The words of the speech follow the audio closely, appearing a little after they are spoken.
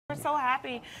We're so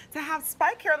happy to have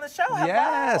Spike here on the show. Hello.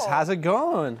 Yes, how's it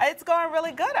going? It's going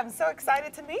really good. I'm so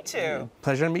excited to meet you.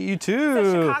 Pleasure to meet you too.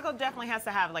 So Chicago definitely has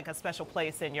to have like a special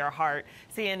place in your heart,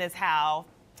 seeing as how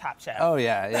Top Chef. Oh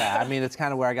yeah. I mean, it's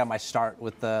kind of where I got my start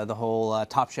with the whole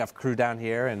Top Chef crew down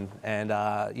here,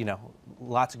 and you know,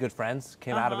 lots of good friends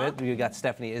came out of it. We got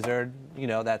Stephanie Izzard, you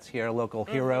know, that's here, a local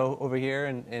hero over here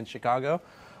in Chicago.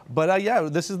 But yeah,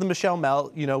 this is the Michelle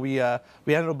Melt. You know, we had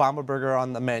an Obama burger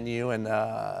on the menu, and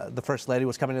the first lady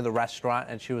was coming to the restaurant,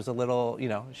 and she was a little, you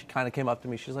know, she kind of came up to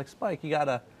me. She was like, "Spike, you got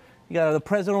the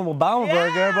President Obama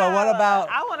burger, but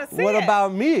what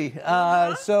about me?"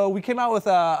 So we came out with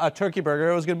a turkey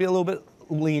burger. It was going to be a little bit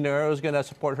leaner. It was going to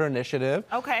support her initiative.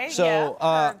 Okay. So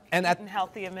and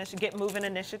healthy get moving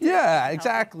initiative. Yeah,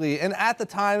 exactly. And at the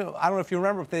time, I don't know if you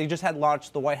remember, they just had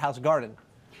launched the White House Garden.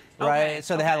 Right, okay,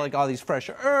 so they had like all these fresh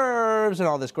herbs and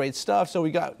all this great stuff. So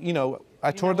we got, you know,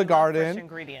 I toured the garden,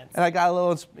 ingredients. And I got a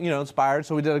little, you know, inspired.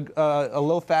 So we did a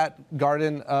low-fat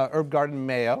garden, herb garden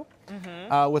mayo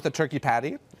with a turkey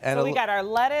patty. And so we got our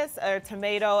lettuce, our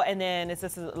tomato, and then is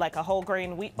this like a whole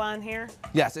grain wheat bun here?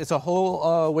 Yes, it's a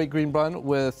whole wheat green bun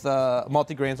with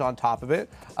multi-grains on top of it.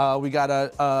 We got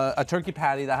a turkey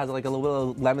patty that has like a little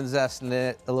bit of lemon zest in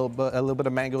it, a little bit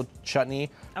of mango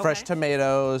chutney, fresh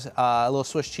tomatoes, a little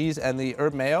Swiss cheese, and the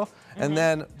herb mayo. And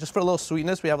then just for a little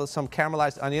sweetness, we have some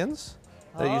caramelized onions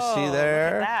that you see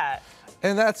there. Look at that.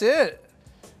 And that's it.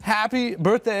 Happy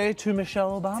birthday to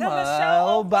Michelle Obama. To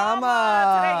Michelle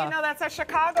Obama. Today, you know, that's our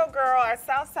Chicago girl, our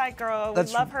South Side girl. We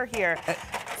love her here.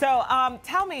 So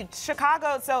tell me,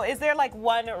 Chicago, so is there like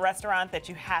one restaurant that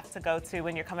you have to go to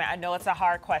when you're coming? I know it's a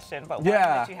hard question, but one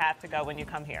that you have to go when you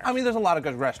come here? I mean, there's a lot of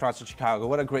good restaurants in Chicago.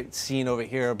 What a great scene over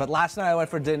here. But last night I went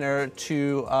for dinner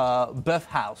to Buff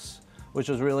House, which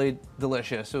was really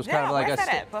delicious. It was kind of like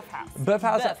Buff House. Buff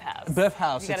House. Buff House. Buff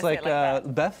House. It's like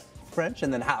Buff French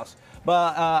and then house.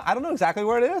 But I don't know exactly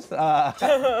where it is. I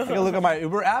can look at my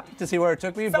Uber app to see where it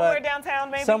took me. Somewhere downtown,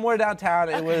 maybe? Somewhere downtown.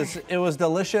 It was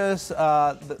delicious.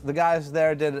 The guys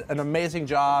there did an amazing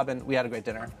job, and we had a great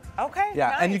dinner. Okay,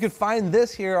 yeah, nice. And you can find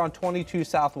this here on 22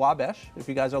 South Wabash. If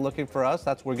you guys are looking for us,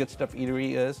 that's where Good Stuff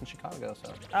Eatery is in Chicago.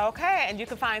 So. Okay, and you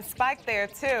can find Spike there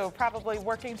too, probably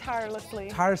working tirelessly.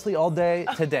 Tirelessly all day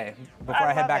today before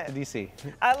I head back to DC.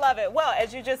 I love it. Well,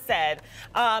 as you just said,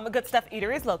 Good Stuff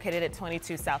Eatery is located at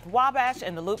 22 South Wabash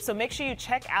in the Loop. So make sure you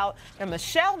check out the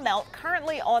Michelle Melt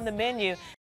currently on the menu.